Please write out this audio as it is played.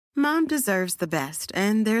Mom deserves the best,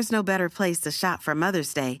 and there's no better place to shop for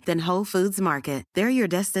Mother's Day than Whole Foods Market. They're your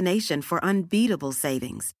destination for unbeatable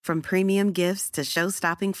savings, from premium gifts to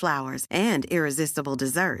show-stopping flowers and irresistible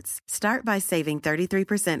desserts. Start by saving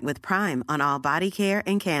 33% with Prime on all body care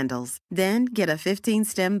and candles. Then get a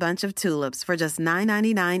 15-stem bunch of tulips for just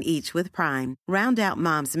 $9.99 each with Prime. Round out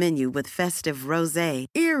Mom's menu with festive rosé,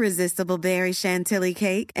 irresistible berry chantilly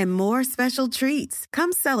cake, and more special treats.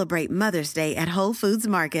 Come celebrate Mother's Day at Whole Foods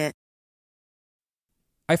Market.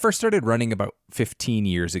 I first started running about 15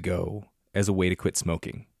 years ago as a way to quit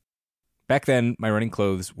smoking. Back then, my running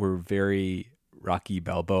clothes were very Rocky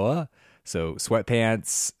Balboa, so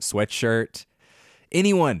sweatpants, sweatshirt.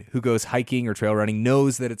 Anyone who goes hiking or trail running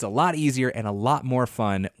knows that it's a lot easier and a lot more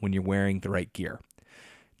fun when you're wearing the right gear.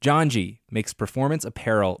 Janji makes performance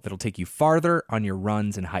apparel that'll take you farther on your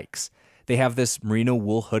runs and hikes. They have this merino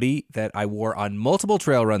wool hoodie that I wore on multiple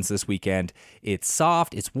trail runs this weekend. It's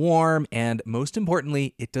soft, it's warm, and most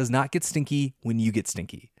importantly, it does not get stinky when you get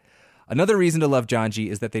stinky. Another reason to love Janji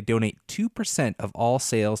is that they donate 2% of all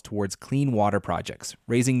sales towards clean water projects,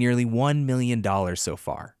 raising nearly $1 million so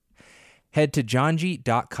far. Head to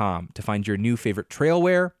janji.com to find your new favorite trail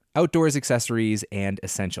wear, outdoors accessories, and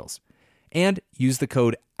essentials. And use the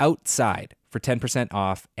code OUTSIDE for 10%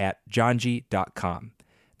 off at janji.com.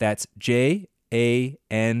 That's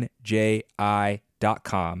JANJI.com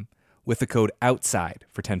with the code OUTSIDE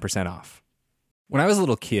for 10% off. When I was a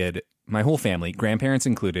little kid, my whole family, grandparents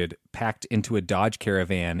included, packed into a Dodge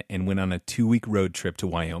Caravan and went on a 2-week road trip to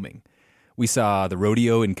Wyoming. We saw the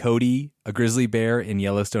rodeo in Cody, a grizzly bear in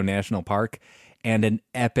Yellowstone National Park, and an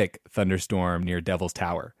epic thunderstorm near Devil's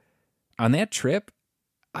Tower. On that trip,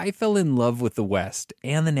 I fell in love with the West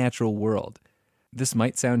and the natural world. This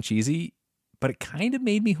might sound cheesy, but it kind of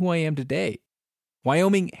made me who I am today.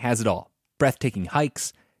 Wyoming has it all. Breathtaking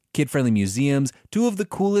hikes, kid-friendly museums, 2 of the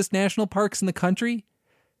coolest national parks in the country.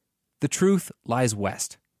 The truth lies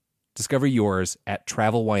west. Discover yours at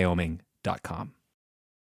travelwyoming.com.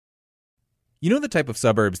 You know the type of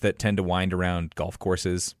suburbs that tend to wind around golf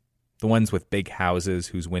courses? The ones with big houses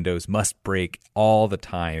whose windows must break all the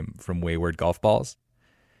time from wayward golf balls?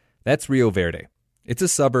 That's Rio Verde. It's a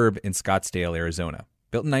suburb in Scottsdale, Arizona,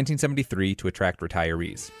 built in 1973 to attract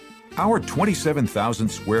retirees. Our 27,000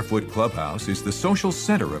 square foot clubhouse is the social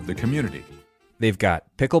center of the community. They've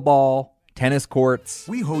got pickleball, tennis courts.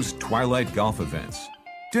 We host twilight golf events,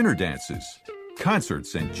 dinner dances,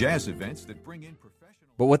 concerts, and jazz events that bring in professional...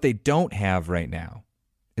 But what they don't have right now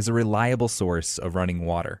is a reliable source of running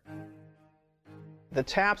water. The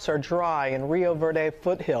taps are dry in Rio Verde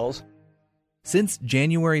foothills. Since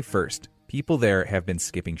January 1st, people there have been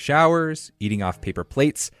skipping showers, eating off paper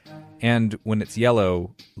plates, and when it's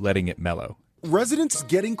yellow, letting it mellow. Residents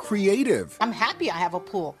getting creative. I'm happy I have a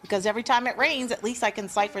pool because every time it rains, at least I can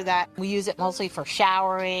cipher that. We use it mostly for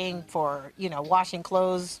showering, for, washing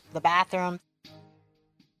clothes, the bathroom.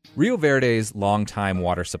 Rio Verde's longtime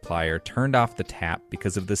water supplier turned off the tap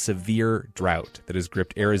because of the severe drought that has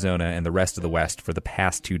gripped Arizona and the rest of the West for the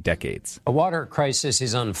past 2 decades. A water crisis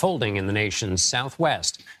is unfolding in the nation's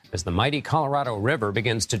southwest as the mighty Colorado River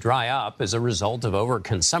begins to dry up as a result of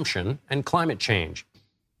overconsumption and climate change.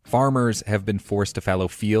 Farmers have been forced to fallow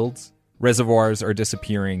fields, reservoirs are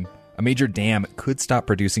disappearing, a major dam could stop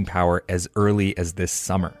producing power as early as this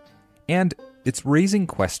summer. And it's raising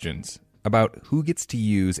questions about who gets to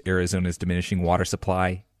use Arizona's diminishing water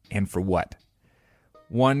supply and for what.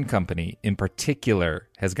 One company in particular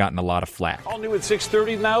has gotten a lot of flack. All new at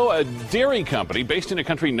 6:30 now, a dairy company based in a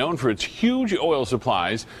country known for its huge oil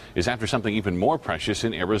supplies is after something even more precious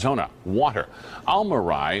in Arizona, water.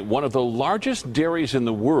 Almarai, one of the largest dairies in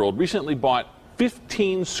the world, recently bought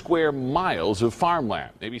 15 square miles of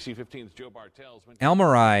farmland. ABC 15's Joe Bartels.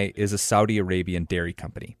 Almarai is a Saudi Arabian dairy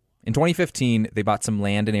company. In 2015, they bought some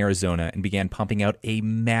land in Arizona and began pumping out a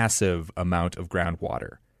massive amount of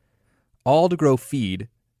groundwater, all to grow feed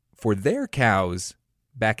for their cows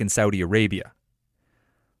back in Saudi Arabia.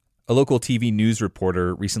 A local TV news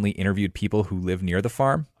reporter recently interviewed people who live near the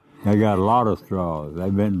farm. They got a lot of straws.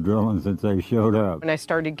 They've been drilling since they showed up. And I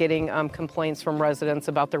started getting complaints from residents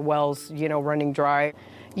about their wells, running dry.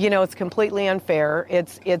 It's completely unfair.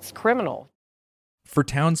 It's criminal. For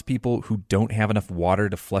townspeople who don't have enough water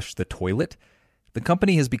to flush the toilet, the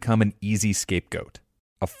company has become an easy scapegoat.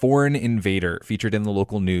 A foreign invader featured in the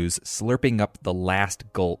local news slurping up the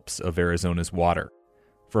last gulps of Arizona's water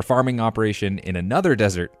for a farming operation in another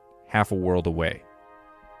desert half a world away.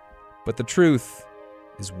 But the truth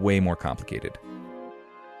is way more complicated.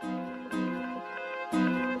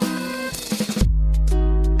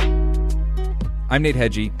 I'm Nate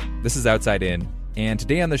Hedgie. This is Outside In. And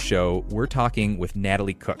today on the show, we're talking with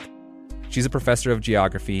Natalie Cook. She's a professor of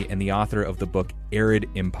geography and the author of the book Arid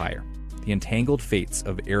Empire, The Entangled Fates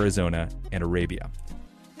of Arizona and Arabia.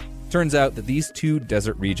 Turns out that these two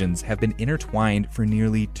desert regions have been intertwined for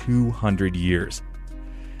nearly 200 years.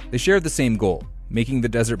 They shared the same goal, making the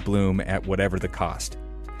desert bloom at whatever the cost.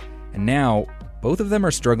 And now, both of them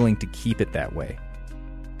are struggling to keep it that way.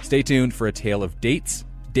 Stay tuned for a tale of dates,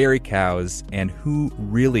 dairy cows, and who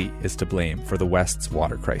really is to blame for the West's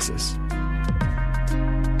water crisis.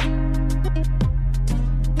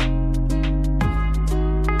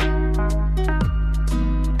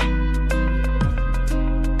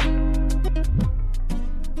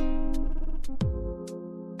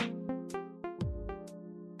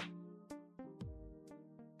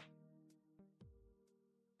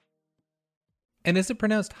 And is it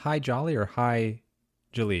pronounced Hi Jolly or Hi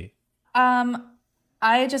Jali?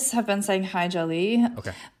 I just have been saying Hi Jali.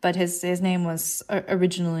 Okay. But his name was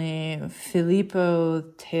originally Filippo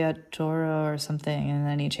Teodoro or something, and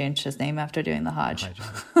then he changed his name after doing the Hajj.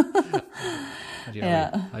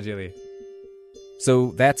 Yeah. Hi Jali.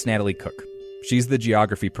 So that's Natalie Cook. She's the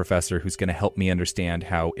geography professor who's going to help me understand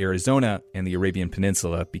how Arizona and the Arabian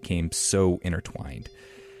Peninsula became so intertwined.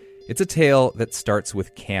 It's a tale that starts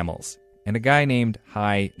with camels and a guy named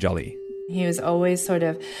Hi Jali. He was always sort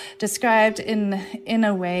of described in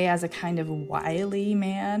a way as a kind of wily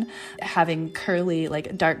man, having curly,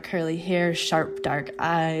 like dark curly hair, sharp dark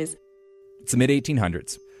eyes. It's the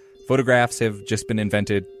mid-1800s. Photographs have just been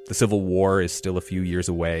invented. The Civil War is still a few years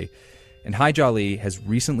away. And Hi Jali has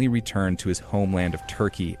recently returned to his homeland of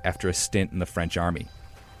Turkey after a stint in the French army.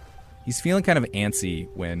 He's feeling kind of antsy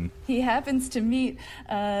when he happens to meet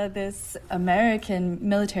this American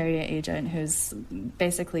military agent who's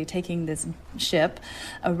basically taking this ship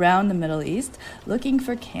around the Middle East looking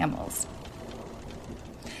for camels.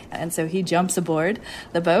 And so he jumps aboard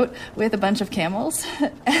the boat with a bunch of camels,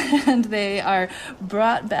 and they are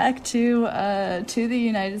brought back to the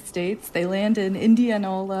United States. They land in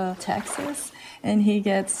Indianola, Texas, and he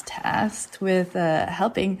gets tasked with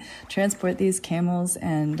helping transport these camels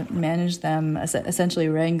and manage them, essentially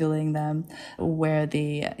wrangling them, where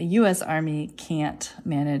the U.S. Army can't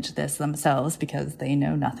manage this themselves because they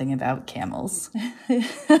know nothing about camels.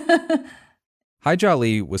 Hi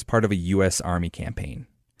Jali was part of a U.S. Army campaign.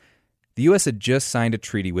 The U.S. had just signed a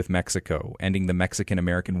treaty with Mexico, ending the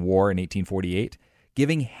Mexican-American War in 1848,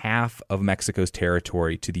 giving half of Mexico's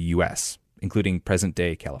territory to the U.S., including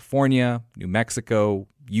present-day California, New Mexico,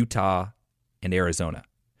 Utah, and Arizona.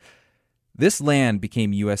 This land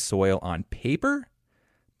became U.S. soil on paper,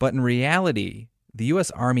 but in reality, the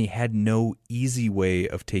U.S. Army had no easy way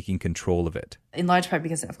of taking control of it. In large part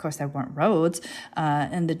because, of course, there weren't roads,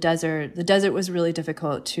 and the desert was really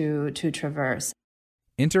difficult to traverse.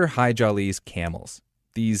 Enter Hi Jali's camels,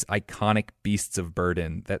 these iconic beasts of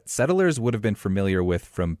burden that settlers would have been familiar with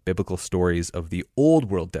from biblical stories of the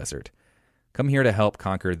Old World Desert, come here to help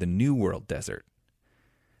conquer the New World Desert.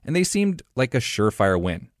 And they seemed like a surefire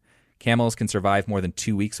win. Camels can survive more than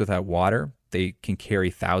 2 weeks without water. They can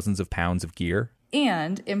carry thousands of pounds of gear.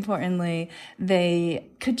 And importantly, they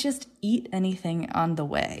could just eat anything on the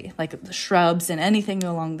way, like the shrubs and anything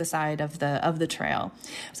along the side of the trail.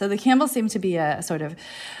 So the camels seem to be a sort of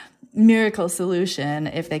miracle solution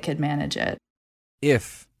if they could manage it.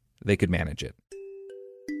 If they could manage it.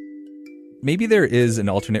 Maybe there is an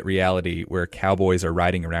alternate reality where cowboys are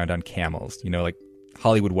riding around on camels, like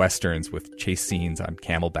Hollywood westerns with chase scenes on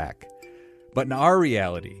camelback. But in our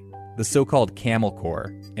reality, the so-called Camel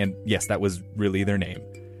Corps, and yes, that was really their name,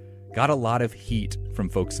 got a lot of heat from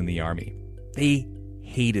folks in the army. They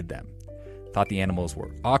hated them, thought the animals were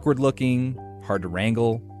awkward-looking, hard to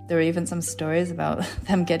wrangle. There were even some stories about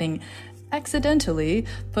them getting accidentally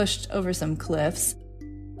pushed over some cliffs.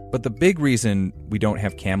 But the big reason we don't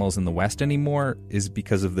have camels in the West anymore is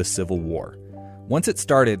because of the Civil War. Once it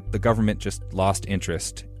started, the government just lost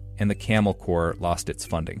interest, and the Camel Corps lost its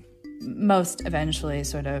funding. Most eventually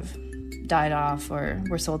sort of died off or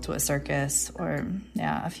were sold to a circus or,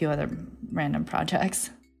 a few other random projects.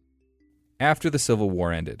 After the Civil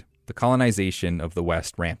War ended, the colonization of the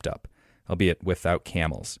West ramped up, albeit without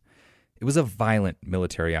camels. It was a violent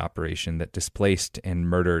military operation that displaced and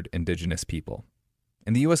murdered indigenous people.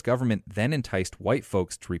 And the U.S. government then enticed white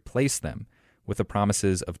folks to replace them with the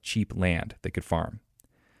promises of cheap land they could farm.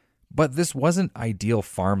 But this wasn't ideal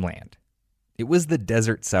farmland. It was the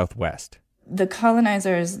desert Southwest. The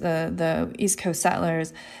colonizers, the East Coast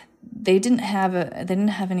settlers, they didn't have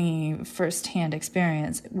any firsthand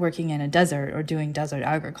experience working in a desert or doing desert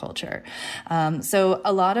agriculture. So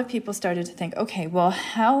a lot of people started to think, okay, well,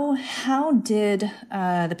 how did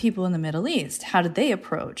the people in the Middle East, how did they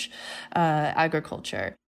approach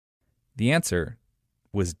agriculture? The answer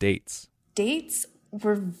was dates. Dates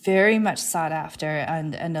were very much sought after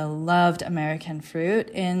and a loved American fruit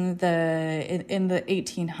in the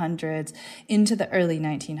 1800s into the early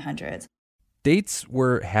 1900s. Dates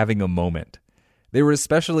were having a moment. They were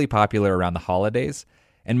especially popular around the holidays,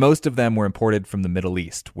 and most of them were imported from the Middle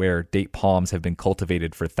East, where date palms have been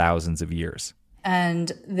cultivated for thousands of years.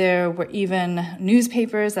 And there were even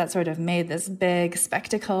newspapers that sort of made this big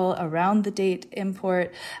spectacle around the date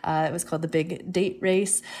import. It was called the Big Date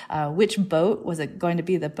Race. Which boat, was it going to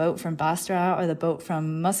be the boat from Basra or the boat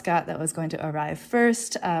from Muscat that was going to arrive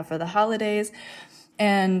first for the holidays?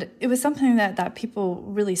 And it was something that people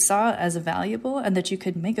really saw as valuable and that you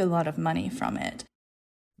could make a lot of money from it.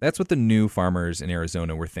 That's what the new farmers in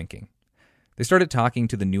Arizona were thinking. They started talking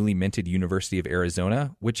to the newly minted University of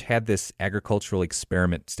Arizona, which had this agricultural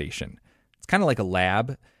experiment station. It's kind of like a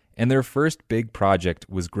lab, and their first big project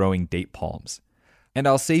was growing date palms. And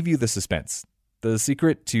I'll save you the suspense. The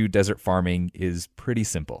secret to desert farming is pretty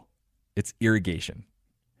simple. It's irrigation.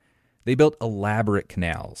 They built elaborate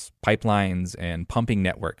canals, pipelines, and pumping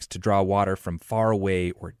networks to draw water from far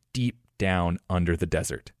away or deep down under the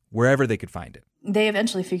desert, wherever they could find it. They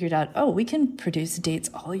eventually figured out, we can produce dates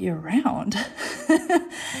all year round.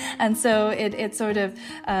 And so it sort of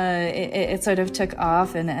took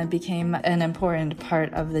off and became an important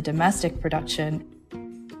part of the domestic production.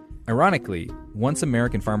 Ironically, once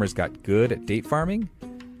American farmers got good at date farming,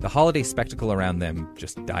 the holiday spectacle around them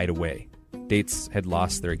just died away. Dates had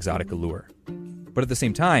lost their exotic allure. But at the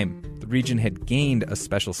same time, the region had gained a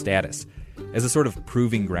special status as a sort of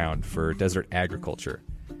proving ground for desert agriculture.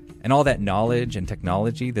 And all that knowledge and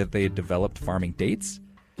technology that they had developed farming dates,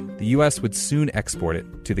 the U.S. would soon export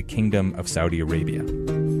it to the Kingdom of Saudi Arabia.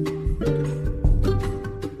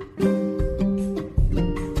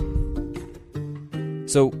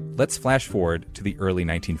 So let's flash forward to the early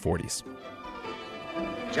 1940s.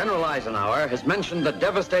 General Eisenhower has mentioned the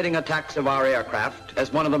devastating attacks of our aircraft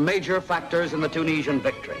as one of the major factors in the Tunisian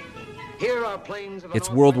victory. Here are planes of It's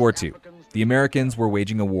World War II. The Americans were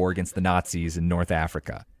waging a war against the Nazis in North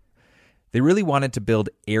Africa. They really wanted to build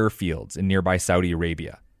airfields in nearby Saudi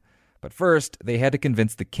Arabia. But first, they had to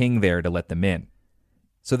convince the king there to let them in.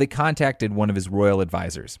 So they contacted one of his royal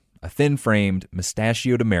advisors, a thin-framed,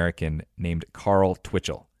 mustachioed American named Carl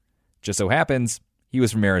Twitchell. Just so happens, he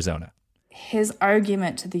was from Arizona. His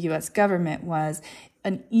argument to the U.S. government was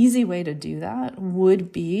an easy way to do that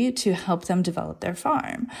would be to help them develop their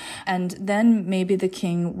farm. And then maybe the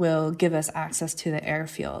king will give us access to the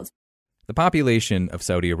airfields. The population of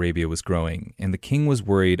Saudi Arabia was growing, and the king was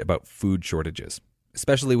worried about food shortages,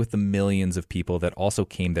 especially with the millions of people that also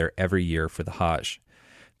came there every year for the Hajj.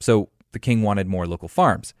 So the king wanted more local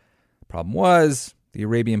farms. The problem was, the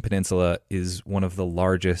Arabian Peninsula is one of the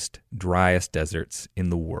largest, driest deserts in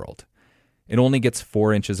the world. It only gets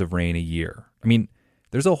 4 inches of rain a year. I mean,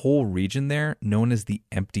 there's a whole region there known as the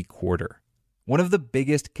Empty Quarter, one of the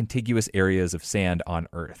biggest contiguous areas of sand on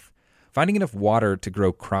Earth. Finding enough water to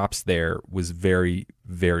grow crops there was very,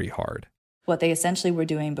 very hard. What they essentially were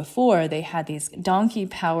doing before, they had these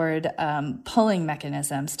donkey-powered pulling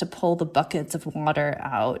mechanisms to pull the buckets of water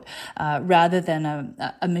out rather than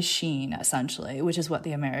a machine, essentially, which is what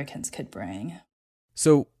the Americans could bring.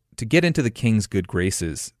 So to get into the king's good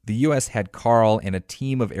graces, the U.S. had Carl and a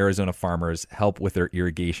team of Arizona farmers help with their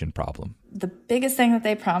irrigation problem. The biggest thing that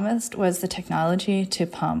they promised was the technology to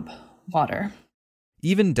pump water.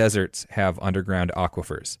 Even deserts have underground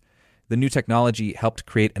aquifers. The new technology helped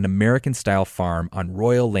create an American-style farm on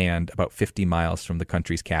royal land about 50 miles from the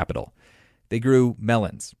country's capital. They grew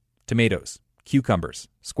melons, tomatoes, cucumbers,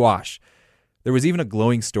 squash. There was even a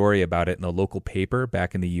glowing story about it in a local paper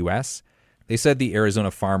back in the U.S. They said the Arizona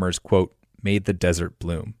farmers, quote, made the desert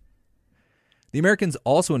bloom. The Americans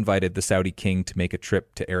also invited the Saudi king to make a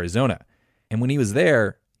trip to Arizona. And when he was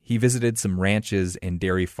there, he visited some ranches and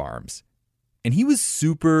dairy farms. And he was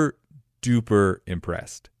super duper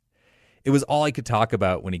impressed. It was all he could talk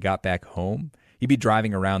about when he got back home. He'd be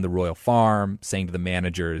driving around the royal farm, saying to the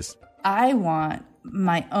managers, I want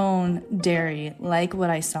my own dairy like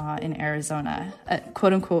what I saw in Arizona,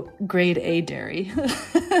 quote unquote, grade A dairy.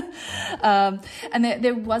 And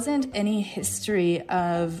there wasn't any history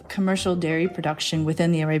of commercial dairy production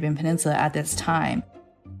within the Arabian Peninsula at this time.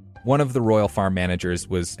 One of the royal farm managers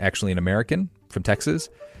was actually an American from Texas.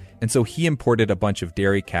 And so he imported a bunch of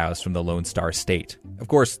dairy cows from the Lone Star State. Of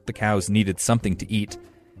course, the cows needed something to eat.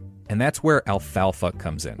 And that's where alfalfa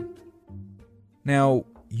comes in. Now,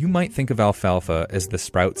 you might think of alfalfa as the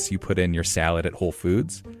sprouts you put in your salad at Whole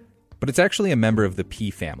Foods, but it's actually a member of the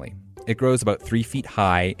pea family. It grows about 3 feet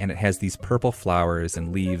high, and it has these purple flowers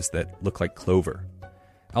and leaves that look like clover.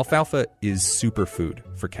 Alfalfa is superfood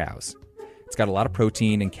for cows. It's got a lot of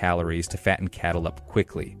protein and calories to fatten cattle up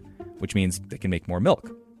quickly, which means they can make more milk.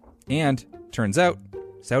 And, turns out,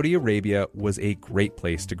 Saudi Arabia was a great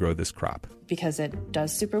place to grow this crop. Because it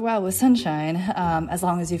does super well with sunshine, as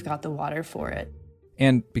long as you've got the water for it.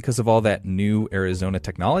 And because of all that new Arizona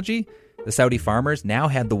technology, the Saudi farmers now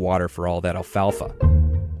had the water for all that alfalfa.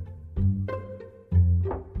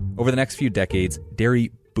 Over the next few decades,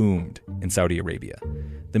 dairy boomed in Saudi Arabia.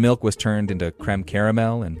 The milk was turned into creme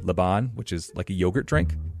caramel and laban, which is like a yogurt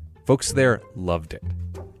drink. Folks there loved it.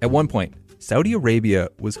 At one point, Saudi Arabia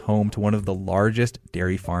was home to one of the largest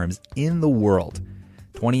dairy farms in the world,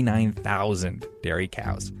 29,000 dairy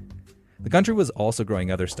cows. The country was also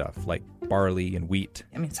growing other stuff like barley and wheat.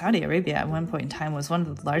 I mean, Saudi Arabia at one point in time was one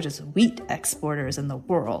of the largest wheat exporters in the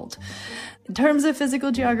world. In terms of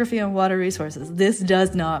physical geography and water resources, this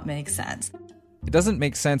does not make sense. It doesn't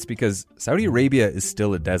make sense because Saudi Arabia is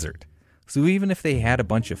still a desert. So even if they had a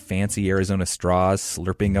bunch of fancy Arizona straws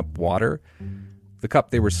slurping up water, the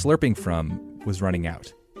cup they were slurping from was running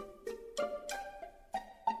out.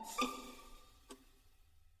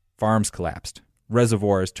 Farms collapsed.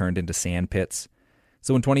 Reservoirs turned into sand pits.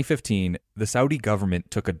 So in 2015, the Saudi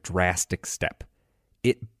government took a drastic step.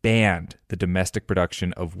 It banned the domestic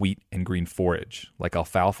production of wheat and green forage, like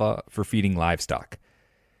alfalfa, for feeding livestock.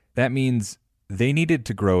 That means they needed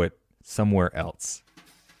to grow it somewhere else.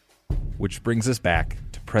 Which brings us back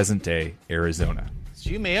to present-day Arizona. So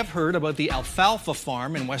you may have heard about the alfalfa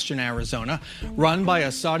farm in western Arizona, run by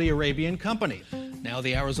a Saudi Arabian company. Now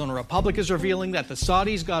the Arizona Republic is revealing that the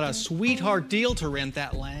Saudis got a sweetheart deal to rent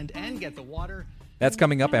that land and get the water. That's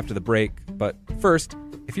coming up after the break, but first,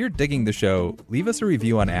 if you're digging the show, leave us a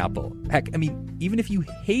review on Apple. Heck, I mean, even if you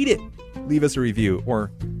hate it, leave us a review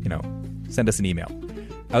or, send us an email.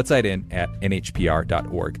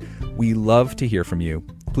 outsideinat.nhpr.org. We love to hear from you.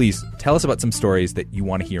 Please tell us about some stories that you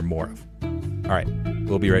want to hear more of. All right,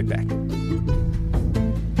 we'll be right back.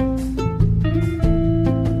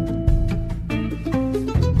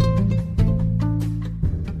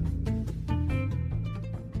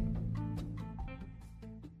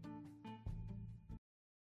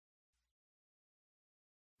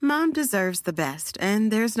 Mom deserves the best,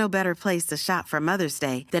 and there's no better place to shop for Mother's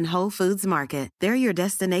Day than Whole Foods Market. They're your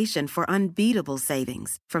destination for unbeatable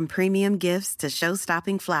savings, from premium gifts to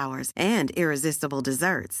show-stopping flowers and irresistible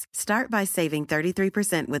desserts. Start by saving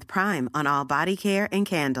 33% with Prime on all body care and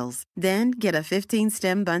candles. Then get a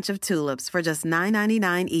 15-stem bunch of tulips for just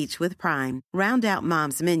 $9.99 each with Prime. Round out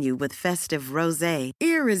Mom's menu with festive rosé,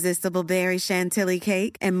 irresistible berry chantilly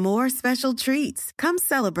cake, and more special treats. Come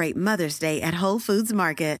celebrate Mother's Day at Whole Foods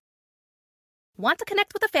Market. Want to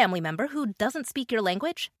connect with a family member who doesn't speak your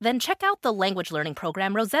language? Then check out the language learning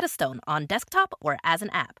program Rosetta Stone on desktop or as an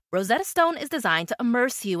app. Rosetta Stone is designed to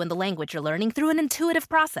immerse you in the language you're learning through an intuitive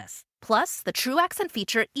process. Plus, the True Accent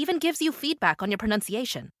feature even gives you feedback on your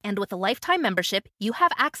pronunciation. And with a lifetime membership, you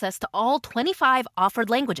have access to all 25 offered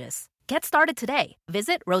languages. Get started today.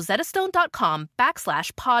 Visit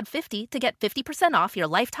rosettastone.com/pod50 to get 50% off your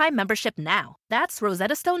lifetime membership now. That's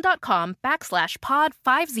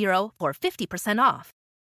rosettastone.com/pod50 for 50% off.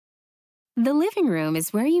 The living room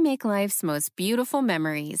is where you make life's most beautiful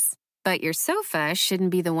memories. But your sofa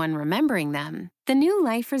shouldn't be the one remembering them. The new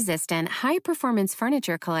life-resistant, high-performance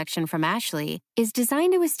furniture collection from Ashley is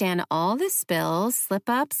designed to withstand all the spills,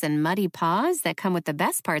 slip-ups, and muddy paws that come with the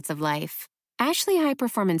best parts of life. Ashley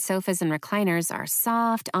high-performance sofas and recliners are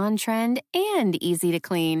soft, on-trend, and easy to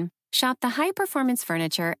clean. Shop the high-performance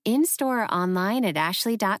furniture in-store or online at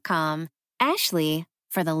ashley.com. Ashley,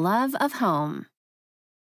 for the love of home.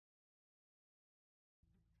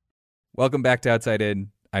 Welcome back to Outside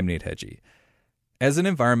In. I'm Nate Hedgie. As an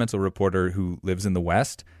environmental reporter who lives in the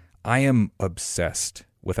West, I am obsessed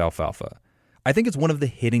with alfalfa. I think it's one of the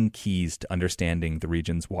hidden keys to understanding the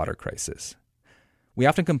region's water crisis. We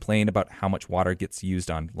often complain about how much water gets used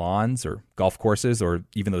on lawns or golf courses or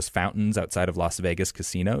even those fountains outside of Las Vegas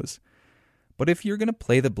casinos. But if you're going to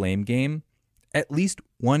play the blame game, at least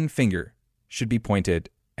one finger should be pointed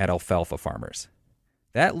at alfalfa farmers.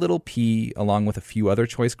 That little pea, along with a few other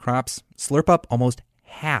choice crops, slurp up almost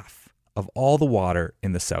half of all the water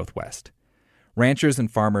in the Southwest. Ranchers and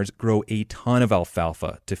farmers grow a ton of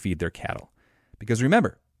alfalfa to feed their cattle. Because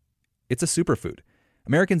remember, it's a superfood.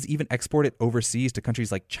 Americans even export it overseas to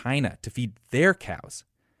countries like China to feed their cows.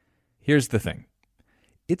 Here's the thing.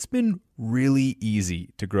 it's been really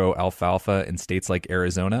easy to grow alfalfa in states like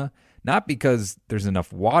Arizona, not because there's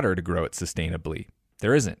enough water to grow it sustainably.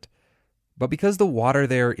 There isn't. But because the water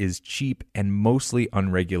there is cheap and mostly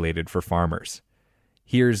unregulated for farmers.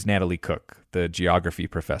 Here's Natalie Cook, the geography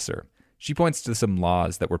professor. She points to some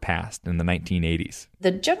laws that were passed in the 1980s.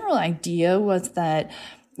 The general idea was that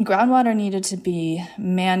groundwater needed to be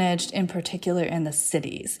managed in particular in the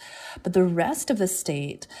cities, but the rest of the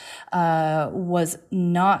state was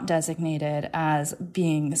not designated as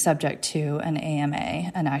being subject to an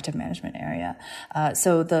AMA, an active management area.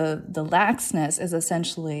 So the laxness is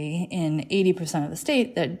essentially in 80% of the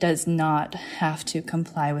state that does not have to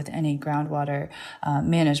comply with any groundwater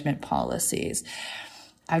management policies.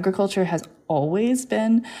 Agriculture has always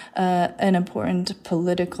been an important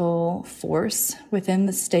political force within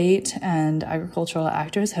the state, and agricultural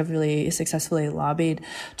actors have really successfully lobbied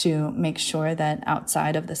to make sure that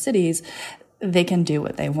outside of the cities, they can do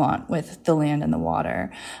what they want with the land and the water.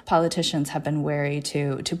 Politicians have been wary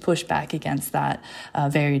to push back against that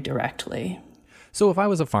very directly. So if I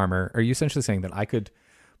was a farmer, are you essentially saying that I could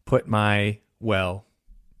put my well,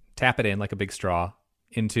 tap it in like a big straw,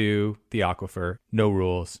 into the aquifer, no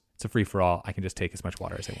rules, it's a free-for-all, I can just take as much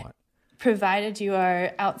water as I want? Provided you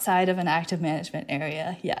are outside of an active management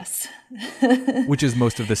area, yes. Which is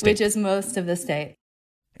most of the state. Which is most of the state.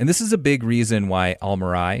 And this is a big reason why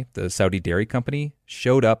Almarai, the Saudi dairy company,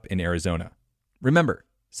 showed up in Arizona. Remember,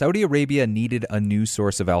 Saudi Arabia needed a new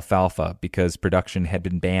source of alfalfa because production had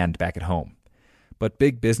been banned back at home. But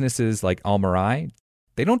big businesses like Almarai,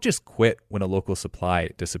 they don't just quit when a local supply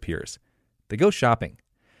disappears. They go shopping.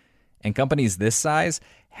 And companies this size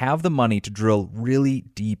have the money to drill really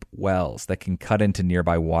deep wells that can cut into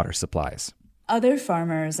nearby water supplies. Other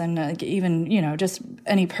farmers and even, just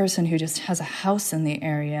any person who just has a house in the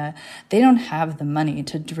area, they don't have the money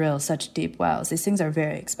to drill such deep wells. These things are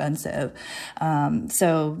very expensive.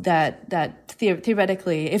 So that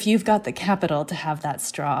theoretically, if you've got the capital to have that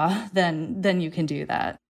straw, then you can do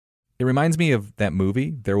that. It reminds me of that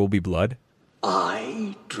movie, There Will Be Blood.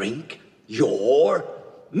 I drink your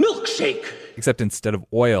milkshake. Except instead of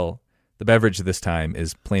oil, the beverage this time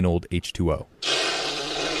is plain old H2O.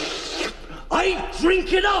 I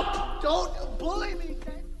drink it up! Don't bully me,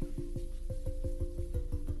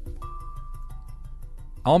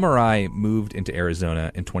 Almarai moved into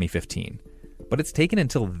Arizona in 2015, but it's taken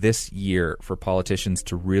until this year for politicians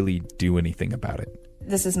to really do anything about it.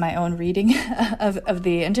 This is my own reading of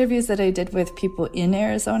the interviews that I did with people in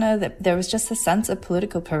Arizona, that there was just a sense of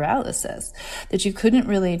political paralysis, that you couldn't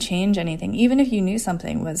really change anything. Even if you knew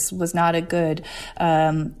something was not a good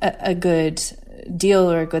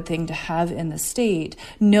deal or a good thing to have in the state,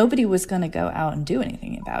 nobody was going to go out and do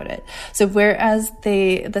anything about it. So whereas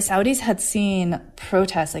the Saudis had seen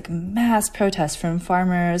protests, like mass protests from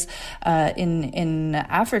farmers in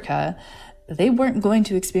Africa, they weren't going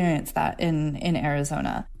to experience that in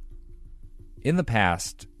Arizona. In the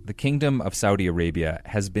past, the Kingdom of Saudi Arabia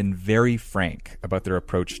has been very frank about their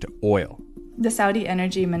approach to oil. The Saudi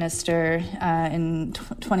energy minister in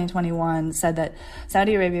 2021 said that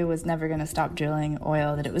Saudi Arabia was never going to stop drilling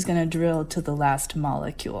oil, that it was going to drill to the last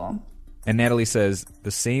molecule. And Natalie says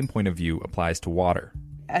the same point of view applies to water.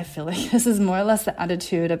 I feel like this is more or less the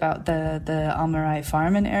attitude about the Almarai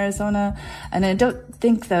farm in Arizona. And I don't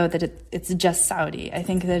think, though, that it's just Saudi. I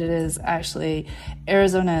think that it is actually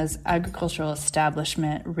Arizona's agricultural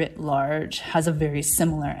establishment writ large has a very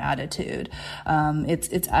similar attitude.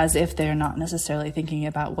 It's as if they're not necessarily thinking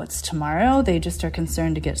about what's tomorrow. They just are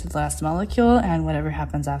concerned to get to the last molecule, and whatever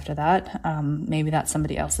happens after that, maybe that's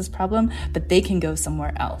somebody else's problem, but they can go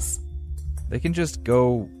somewhere else. They can just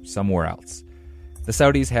go somewhere else. The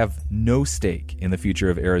Saudis have no stake in the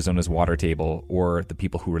future of Arizona's water table or the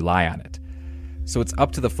people who rely on it. So it's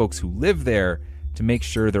up to the folks who live there to make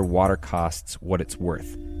sure their water costs what it's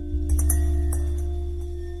worth.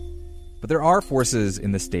 But there are forces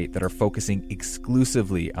in the state that are focusing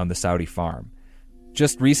exclusively on the Saudi farm.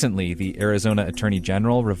 Just recently, the Arizona Attorney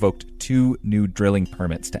General revoked 2 new drilling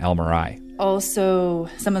permits to Almarai. Also,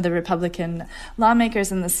 some of the Republican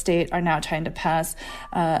lawmakers in the state are now trying to pass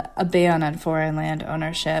a ban on foreign land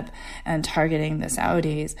ownership and targeting the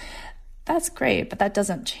Saudis. That's great, but that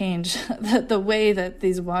doesn't change the way that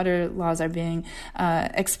these water laws are being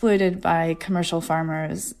exploited by commercial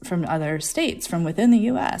farmers from other states, from within the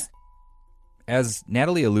U.S. As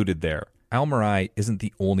Natalie alluded there, Almarai isn't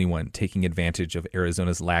the only one taking advantage of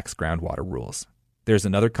Arizona's lax groundwater rules. There's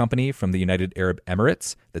another company from the United Arab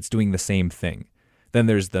Emirates that's doing the same thing. Then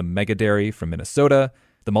there's the mega dairy from Minnesota,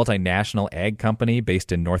 the multinational ag company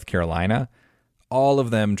based in North Carolina, all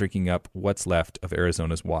of them drinking up what's left of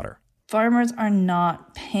Arizona's water. farmers are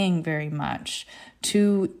not paying very much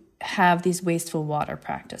to have these wasteful water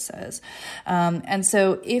practices. And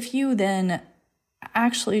so if you then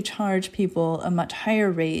actually charge people a much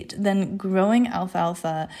higher rate than growing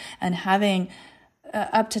alfalfa and having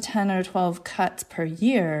up to 10 or 12 cuts per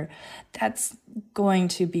year, that's going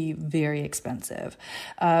to be very expensive.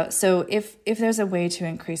 So if there's a way to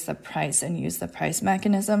increase the price and use the price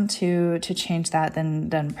mechanism to change that,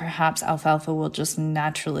 then perhaps alfalfa will just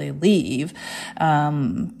naturally leave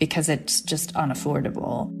because it's just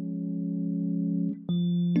unaffordable.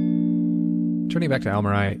 Turning back to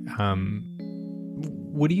Almarai,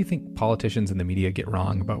 what do you think politicians and the media get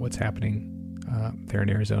wrong about what's happening there in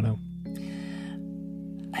Arizona?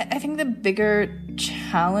 I think the bigger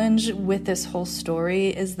challenge with this whole story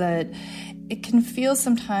is that it can feel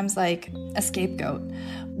sometimes like a scapegoat.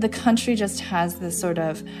 The country just has this sort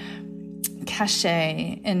of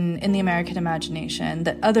cachet in the American imagination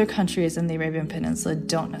that other countries in the Arabian Peninsula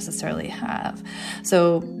don't necessarily have.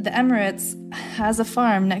 So the Emirates has a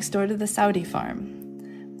farm next door to the Saudi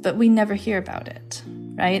farm, but we never hear about it,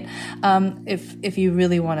 right? If you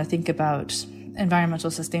really want to think about environmental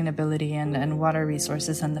sustainability and water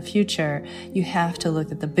resources in the future, you have to look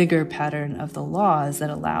at the bigger pattern of the laws that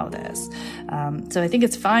allow this. So I think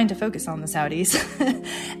it's fine to focus on the Saudis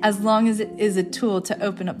as long as it is a tool to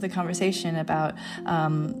open up the conversation about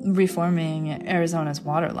reforming Arizona's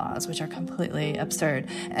water laws, which are completely absurd.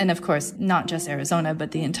 And of course, not just Arizona,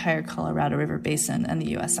 but the entire Colorado River Basin and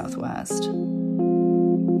the U.S. Southwest.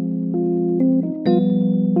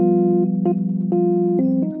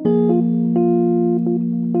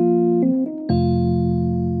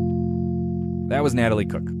 That was Natalie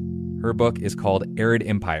Cook. Her book is called Arid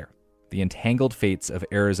Empire: The Entangled Fates of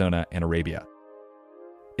Arizona and Arabia.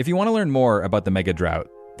 If you want to learn more about the mega drought,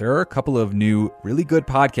 there are a couple of new, really good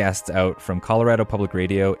podcasts out from Colorado Public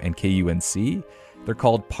Radio and KUNC. They're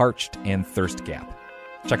called Parched and Thirst Gap.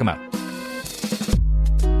 Check them out.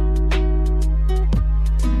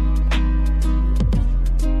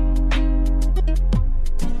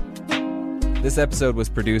 This episode was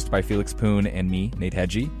produced by Felix Poon and me, Nate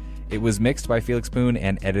Hedgie. It was mixed by Felix Poon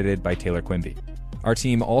and edited by Taylor Quimby. Our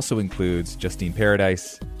team also includes Justine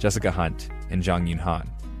Paradise, Jessica Hunt, and Zhang Yun Han.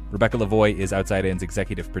 Rebecca Lavoie is Outside In's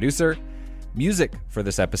executive producer. Music for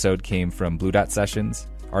this episode came from Blue Dot Sessions.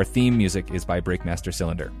 Our theme music is by Breakmaster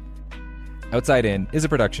Cylinder. Outside In is a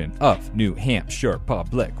production of New Hampshire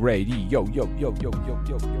Public Radio.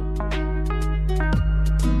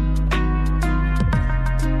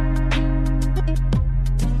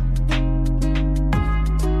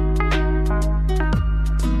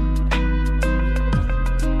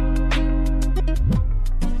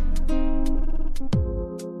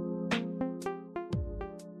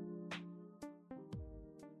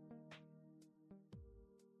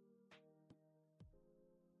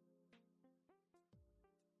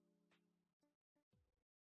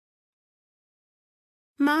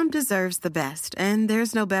 Mom deserves the best, and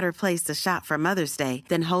there's no better place to shop for Mother's Day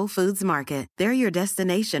than Whole Foods Market. They're your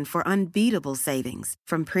destination for unbeatable savings,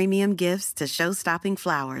 from premium gifts to show-stopping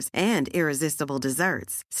flowers and irresistible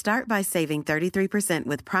desserts. Start by saving 33%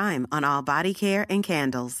 with Prime on all body care and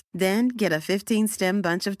candles. Then get a 15-stem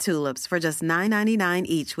bunch of tulips for just $9.99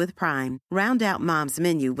 each with Prime. Round out Mom's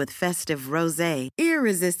menu with festive rosé,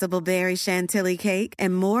 irresistible berry chantilly cake,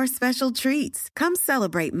 and more special treats. Come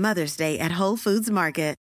celebrate Mother's Day at Whole Foods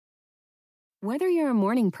Market. Whether you're a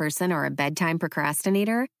morning person or a bedtime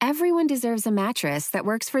procrastinator, everyone deserves a mattress that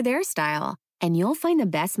works for their style. And you'll find the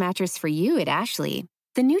best mattress for you at Ashley.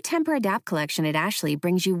 The new Tempur-Adapt collection at Ashley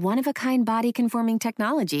brings you one-of-a-kind body-conforming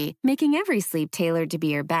technology, making every sleep tailored to be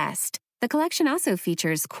your best. The collection also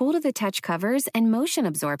features cool-to-the-touch covers and motion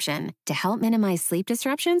absorption to help minimize sleep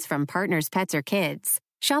disruptions from partners, pets, or kids.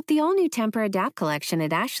 Shop the all-new Tempur-Adapt collection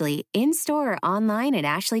at Ashley, in-store or online at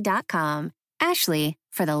ashley.com. Ashley,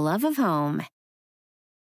 for the love of home.